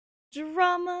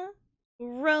drama,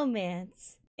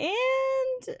 romance,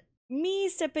 and me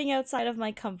stepping outside of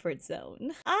my comfort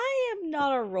zone. I am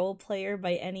not a role player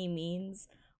by any means,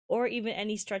 or even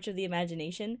any stretch of the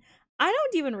imagination. I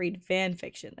don't even read fan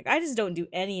fiction. Like, I just don't do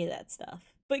any of that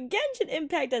stuff. But Genshin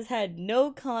Impact has had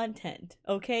no content,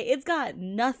 okay? It's got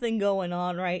nothing going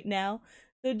on right now.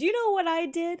 So do you know what I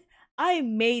did? I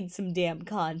made some damn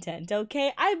content,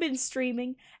 okay? I've been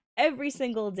streaming every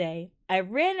single day. I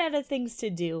ran out of things to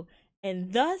do,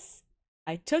 and thus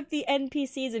I took the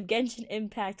NPCs of Genshin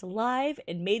Impact live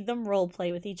and made them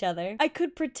roleplay with each other. I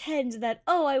could pretend that,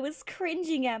 oh, I was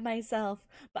cringing at myself,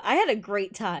 but I had a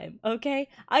great time, okay?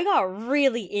 I got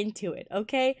really into it,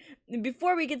 okay? And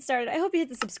before we get started, I hope you hit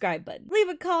the subscribe button. Leave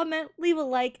a comment, leave a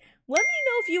like, let me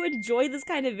know if you enjoy this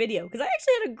kind of video, because I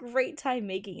actually had a great time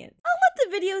making it. I'll let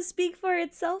the video speak for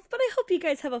itself, but I hope you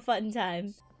guys have a fun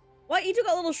time. Why, Ito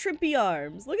got little shrimpy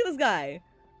arms? Look at this guy.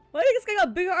 Why do you think this guy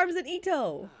got bigger arms than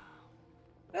Ito?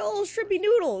 Got little shrimpy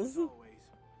noodles.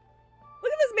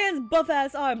 Look at this man's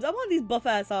buff-ass arms. I want these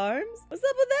buff-ass arms. What's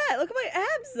up with that? Look at my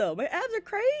abs, though. My abs are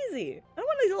crazy. I don't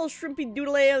want these little shrimpy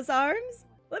doodle-ass arms.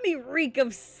 Let me reek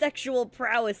of sexual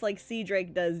prowess like Sea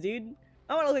Drake does, dude.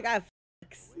 I want to look like I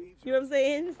flex. You know what I'm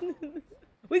saying?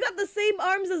 We got the same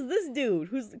arms as this dude,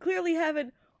 who's clearly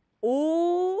having...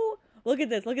 Oh, look at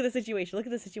this. Look at the situation. Look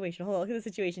at the situation. Hold on. Look at the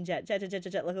situation, chat. Chat.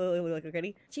 Look,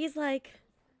 ready? She's like...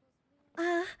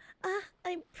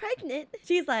 I'm pregnant.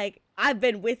 She's like, I've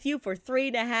been with you for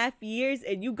 3.5 years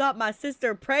and you got my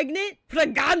sister pregnant?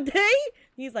 Pregante?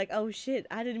 He's like, oh shit,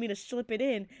 I didn't mean to slip it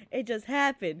in. It just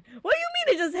happened. What do you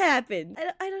mean it just happened?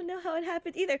 I don't know how it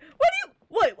happened either.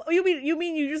 What you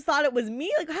mean you just thought it was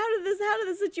me? Like, how did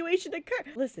this situation occur?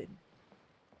 Listen,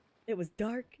 it was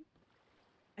dark.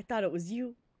 I thought it was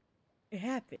you. It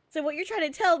happened. So what you're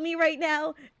trying to tell me right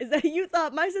now is that you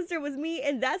thought my sister was me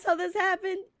and that's how this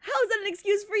happened? How is that an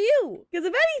excuse for you? Because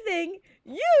if anything,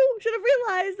 you should have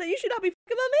realized that you should not be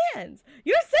fucking my mans.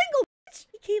 You're single, bitch.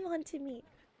 He came on to me.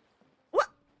 What?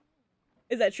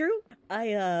 Is that true?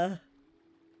 I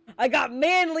got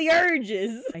manly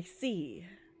urges. I see.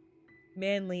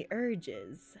 Manly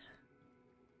urges.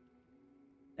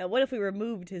 Now what if we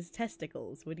removed his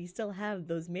testicles? Would he still have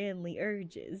those manly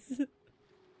urges?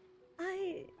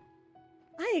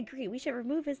 I agree, we should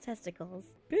remove his testicles.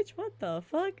 Bitch, what the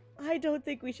fuck? I don't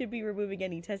think we should be removing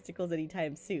any testicles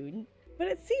anytime soon. But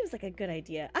it seems like a good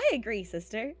idea. I agree,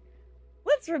 sister.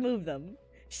 Let's remove them.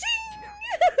 Shing!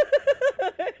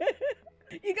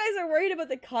 You guys are worried about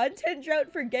the content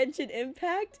drought for Genshin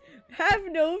Impact? Have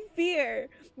no fear.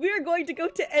 We are going to go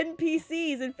to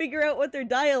NPCs and figure out what their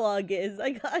dialogue is.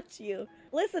 I got you.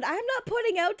 Listen, I'm not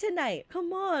putting out tonight.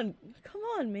 Come on,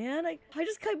 man. I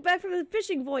just came back from the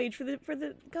fishing voyage for the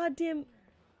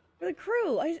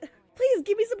crew. Please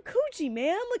give me some coochie,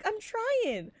 man. Like, I'm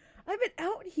trying. I've been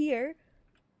out here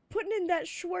putting in that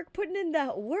schwork, putting in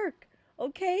that work.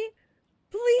 Okay?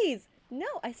 Please. No,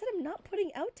 I said I'm not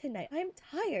putting out tonight. I'm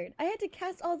tired. I had to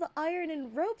cast all the iron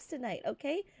and ropes tonight,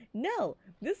 okay? No,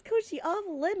 this coochie off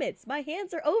limits. My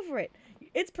hands are over it.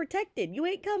 It's protected. You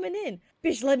ain't coming in.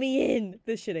 Bitch, let me in.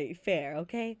 This shit ain't fair,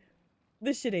 okay?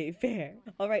 This shit ain't fair.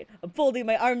 Alright, I'm folding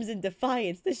my arms in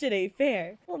defiance. This shit ain't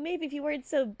fair. Well, maybe if you weren't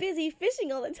so busy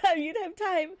fishing all the time, you'd have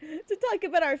time to talk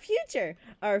about our future.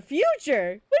 Our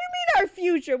future? What do you mean our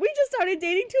future? We just started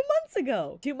dating 2 months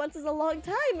ago. 2 months is a long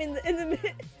time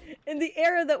in the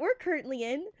era that we're currently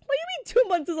in. What do you mean 2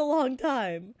 months is a long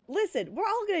time? Listen, we're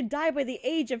all gonna die by the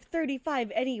age of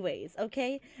 35 anyways,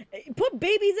 okay? Put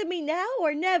babies in me now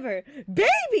or never.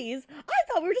 Babies? I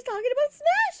thought we were just talking about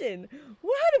smashing.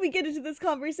 Well, how did we get into this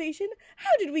conversation?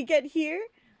 How did we get here?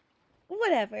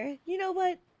 Whatever. You know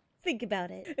what? Think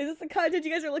about it. Is this the content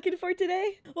you guys are looking for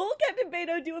today? What will Captain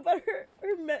Beto do about her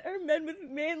men with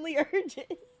manly urges?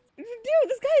 Dude,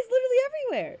 this guy is literally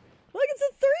everywhere. Look, it's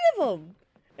the 3 of them.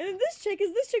 And then this chick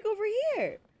is this chick over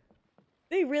here.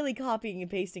 They really copying and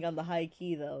pasting on the high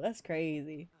key though. That's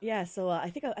crazy. Yeah, so I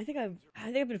think I've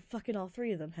been fucking all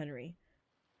 3 of them, Henry.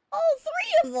 All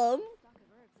 3 of them?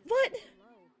 But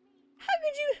how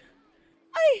could you?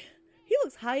 He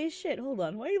looks high as shit. Hold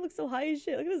on. Why do he look so high as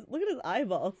shit? Look at his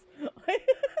eyeballs. Why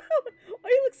do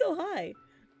you look so high?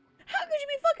 How could you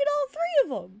be fucking all 3 of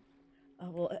them?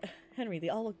 Oh well, Henry, they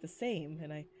all look the same,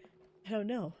 and I don't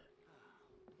know.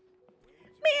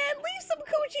 Man, leave some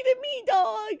coochie to me,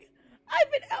 dog.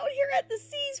 I've been out here at the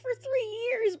seas for 3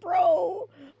 years, bro.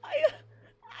 I'm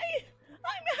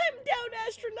down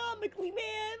astronomically,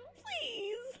 man.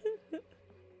 Please.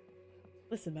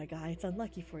 Listen, my guy, it's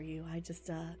unlucky for you.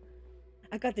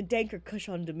 I got the danker kush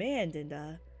on demand,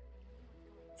 and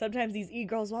sometimes these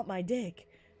e-girls want my dick.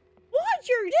 Want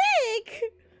your dick?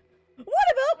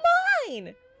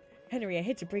 mean? Henry, I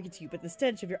hate to break it to you, but the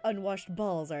stench of your unwashed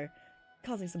balls are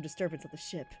causing some disturbance on the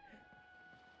ship.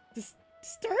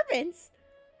 Disturbance?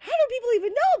 How do people even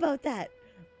know about that?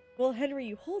 Well, Henry,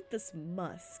 you hold this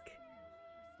musk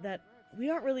that we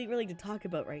aren't really willing to talk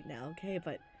about right now, okay?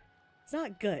 But it's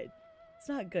not good. It's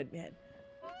not good, man.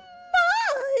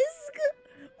 Musk?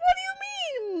 What do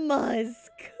you mean,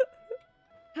 musk?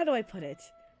 How do I put it?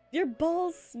 Your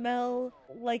balls smell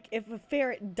like if a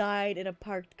ferret died in a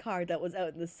parked car that was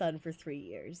out in the sun for 3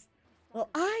 years. Well,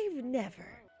 I've never.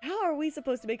 How are we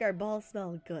supposed to make our balls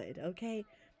smell good, okay?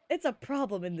 It's a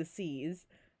problem in the seas.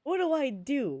 What do I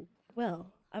do?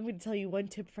 Well, I'm going to tell you one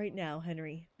tip right now,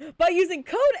 Henry. By using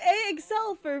code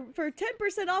AXL for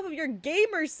 10% off of your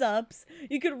gamer subs,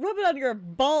 you can rub it on your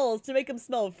balls to make them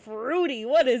smell fruity.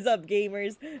 What is up,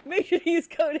 gamers? Make sure to use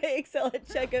code AXL at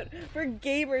checkout for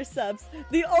gamer subs,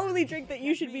 the only drink that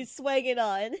you should be swagging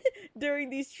on during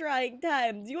these trying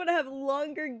times. You want to have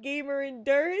longer gamer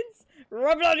endurance?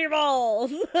 Rub it on your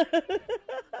balls!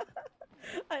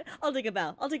 I'll take a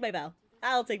bow. I'll take my bow.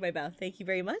 I'll take my bow. Thank you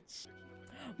very much.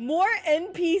 More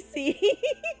NPC.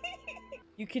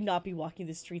 You cannot be walking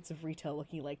the streets of retail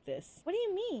looking like this. What do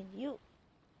you mean?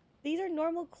 These are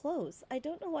normal clothes. I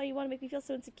don't know why you want to make me feel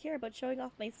so insecure about showing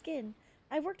off my skin.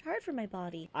 I've worked hard for my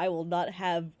body. I will not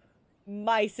have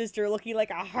my sister looking like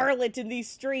a harlot in these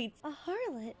streets. A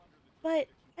harlot? But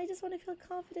I just want to feel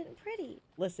confident and pretty.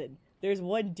 Listen, there's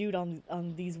one dude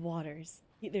on these waters.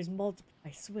 There's multiple.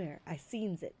 I swear, I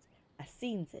seens it. I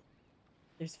seens it.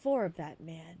 There's 4 of that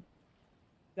man.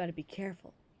 You gotta be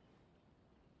careful.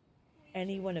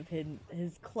 Any one of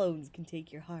his clones can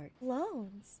take your heart.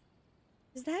 Clones?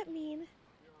 Does that mean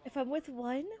if I'm with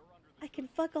one, I can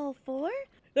fuck all 4?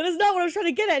 That is not what I was trying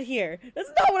to get at here.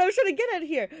 That's not what I was trying to get at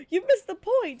here. You missed the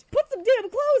point. Put some damn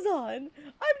clothes on.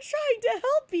 I'm trying to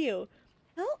help you.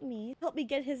 Help me? Help me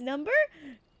get his number?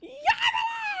 Yeah!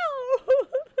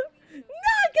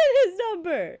 Not get his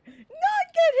number! Not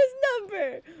get his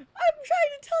number! I'm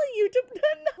trying to tell you to...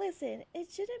 Listen,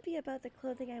 it shouldn't be about the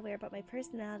clothing I wear, but my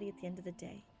personality at the end of the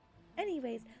day.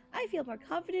 Anyways, I feel more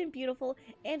confident and beautiful,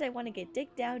 and I want to get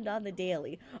dick downed on the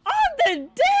daily. On the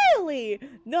daily!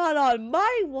 Not on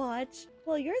my watch!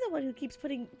 Well, you're the one who keeps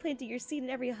planting your seed in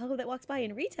every hoe that walks by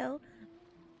in retail.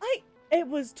 It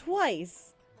was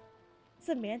twice.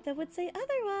 Samantha would say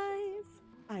otherwise.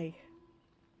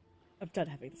 I'm done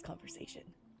having this conversation.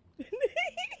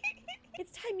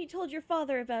 It's time you told your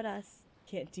father about us.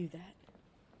 Can't do that.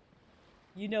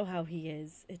 You know how he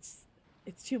is. It's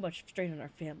too much strain on our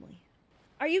family.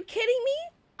 Are you kidding me?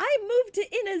 I moved to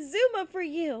Inazuma for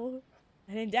you.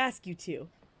 I didn't ask you to.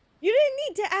 You didn't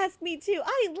need to ask me to.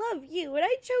 I love you, and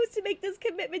I chose to make this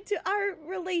commitment to our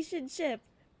relationship.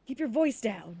 Keep your voice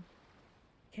down.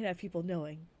 Can't have people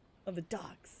knowing. On the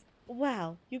docks.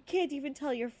 Wow, you can't even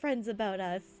tell your friends about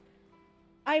us.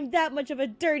 I'm that much of a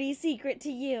dirty secret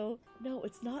to you. No,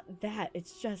 it's not that.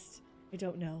 It's just, I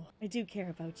don't know. I do care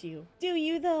about you. Do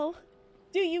you, though?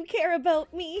 Do you care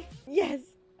about me? Yes,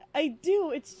 I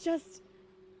do. It's just,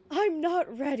 I'm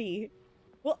not ready.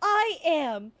 Well, I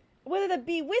am. Whether that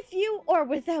be with you or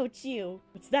without you.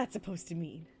 What's that supposed to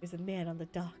mean? There's a man on the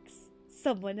docks.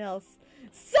 Someone else.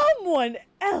 Someone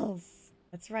else!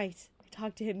 That's right. I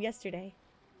talked to him yesterday.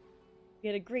 We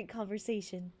had a great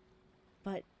conversation.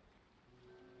 But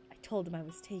I told him I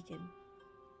was taken.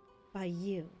 By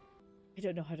you. I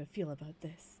don't know how to feel about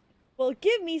this. Well,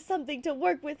 give me something to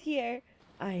work with here.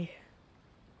 I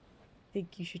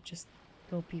think you should just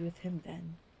go be with him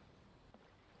then.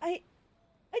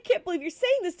 I can't believe you're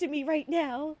saying this to me right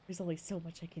now. There's only so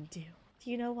much I can do. Do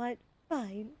you know what?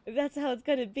 Fine. If that's how it's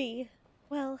gonna be.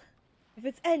 Well, if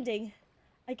it's ending,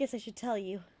 I guess I should tell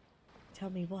you. Tell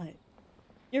me what?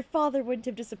 Your father wouldn't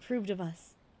have disapproved of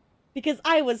us. Because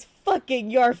I was fucking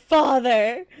your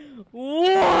father!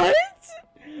 What?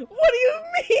 What do you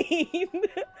mean?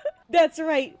 That's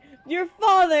right. Your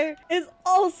father is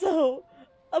also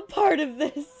a part of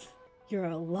this. You're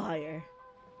a liar.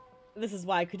 This is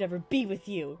why I could never be with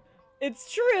you.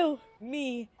 It's true.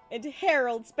 Me and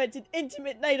Harold spent an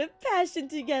intimate night of passion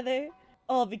together.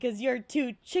 All because you're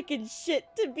too chicken shit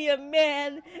to be a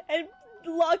man and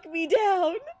lock me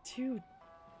down. Too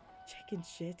chicken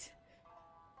shit?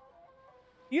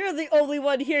 You're the only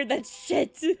one here that's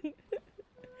shit.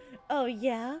 Oh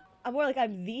yeah? I'm more like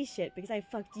I'm the shit because I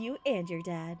fucked you and your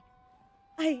dad.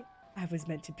 I was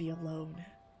meant to be alone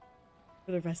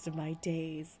for the rest of my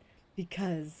days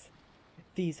because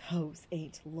these hoes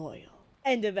ain't loyal.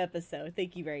 End of episode.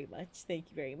 Thank you very much. Thank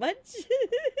you very much.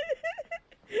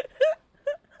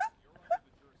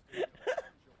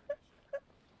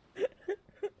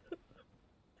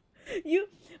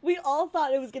 We all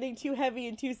thought it was getting too heavy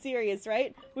and too serious,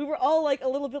 right? We were all like a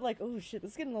little bit like, oh shit,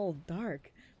 this is getting a little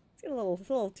dark. It's getting a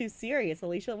little too serious,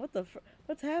 Alicia.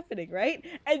 What's happening, right?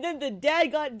 And then the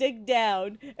dad got digged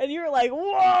down, and you were like,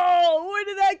 whoa, where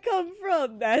did that come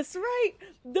from? That's right,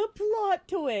 the plot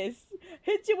twist.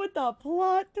 Hit you with the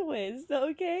plot twist,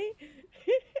 okay?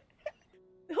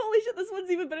 Holy shit, this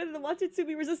one's even better than the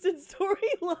Watsumi Resistance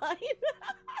storyline.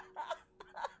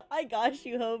 I got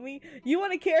you, homie. You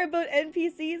want to care about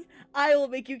NPCs? I will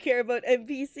make you care about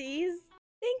NPCs.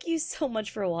 Thank you so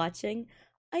much for watching.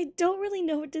 I don't really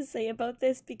know what to say about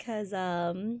this because,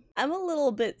 I'm a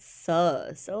little bit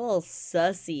a little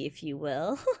sussy, if you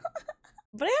will.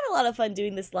 But I had a lot of fun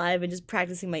doing this live and just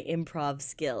practicing my improv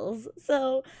skills.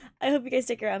 So, I hope you guys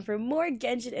stick around for more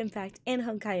Genshin Impact and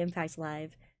Honkai Impact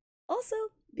live. Also,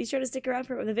 be sure to stick around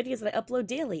for the videos that I upload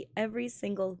daily every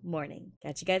single morning.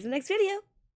 Catch you guys in the next video.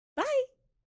 Bye!